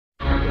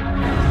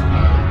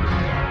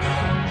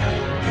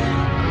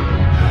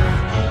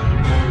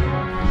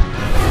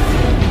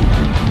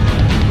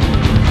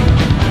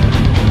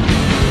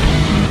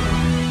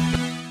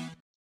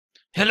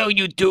Hello,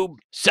 YouTube.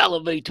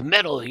 Salivate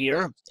Metal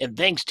here, and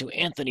thanks to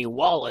Anthony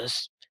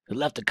Wallace, who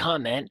left a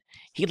comment.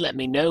 He let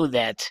me know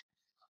that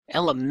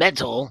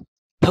Elemetal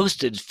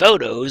posted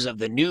photos of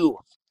the new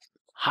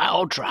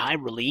ultra high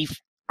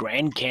relief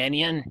Grand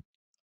Canyon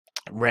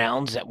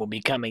rounds that will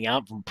be coming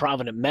out from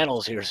Provident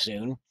Metals here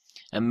soon.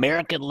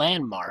 American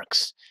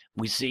landmarks.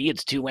 We see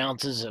it's 2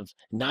 ounces of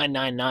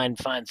 999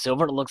 fine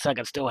silver. It looks like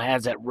it still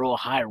has that real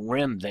high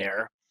rim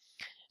there.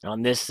 And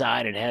on this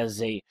side, it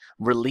has a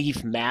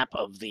relief map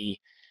of the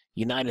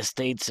United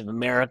States of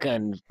America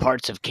and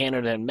parts of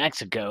Canada and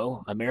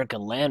Mexico, American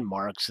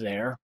landmarks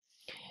there.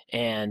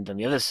 And on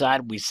the other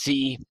side, we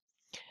see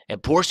a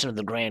portion of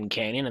the Grand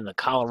Canyon and the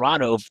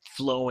Colorado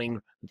flowing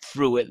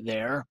through it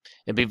there.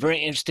 It'd be very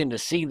interesting to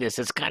see this.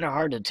 It's kind of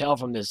hard to tell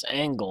from this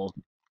angle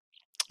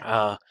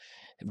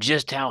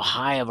just how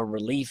high of a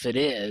relief it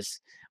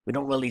is. We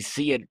don't really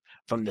see it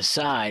from the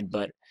side,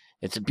 but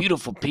it's a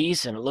beautiful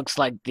piece, and it looks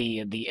like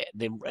the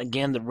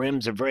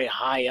rims are very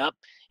high up,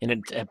 and it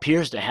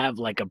appears to have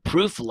like a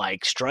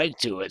proof-like strike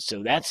to it.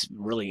 So that's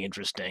really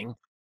interesting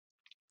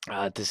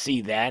to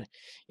see that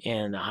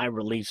in a high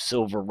relief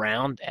silver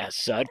round as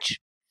such.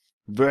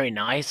 Very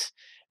nice,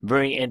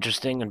 very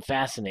interesting and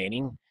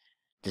fascinating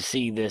to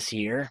see this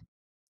here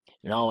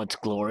in all its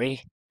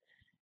glory.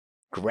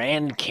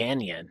 Grand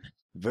Canyon,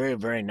 very,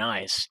 very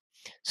nice.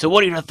 So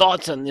what are your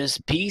thoughts on this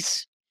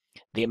piece?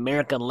 The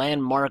American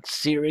Landmark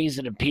series,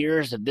 it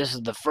appears that this is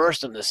the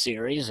first in the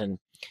series, and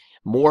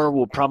more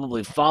will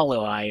probably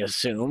follow, I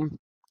assume.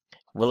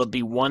 Will it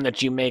be one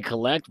that you may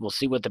collect? We'll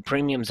see what the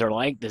premiums are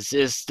like. This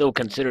is still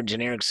considered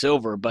generic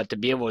silver, but to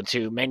be able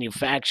to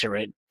manufacture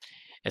it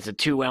as a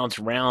 2 ounce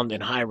round in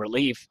high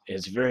relief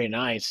is very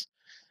nice.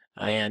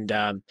 And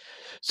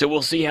so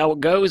we'll see how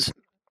it goes.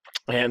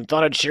 And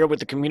thought I'd share with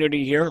the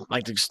community here. I'd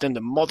like to extend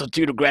a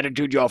multitude of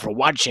gratitude, y'all, for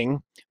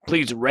watching.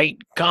 Please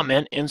rate,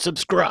 comment, and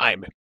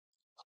subscribe.